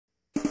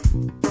Hey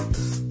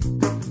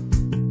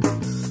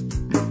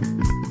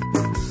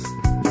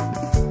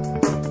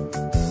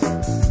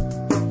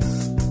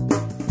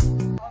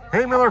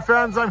Miller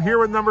fans, I'm here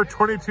with number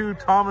 22,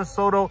 Thomas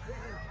Soto.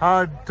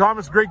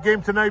 Thomas, great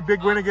game tonight,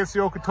 big win against the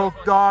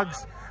Okotoks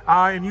Dogs.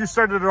 And you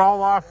started it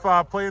all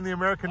off playing the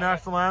American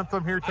National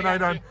Anthem here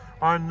tonight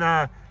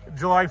on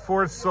July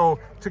 4th. So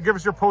to give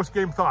us your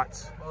post-game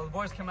thoughts. Well, the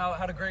boys came out,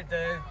 had a great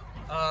day.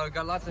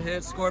 Got lots of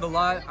hits, scored a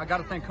lot. I got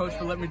to thank Coach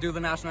for letting me do the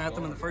National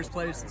Anthem in the first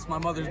place. It's my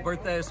mother's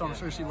birthday, so I'm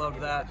sure she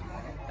loved that.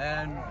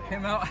 And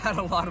came out, had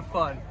a lot of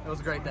fun. It was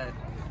a great day.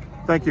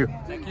 Thank you.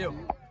 Thank you.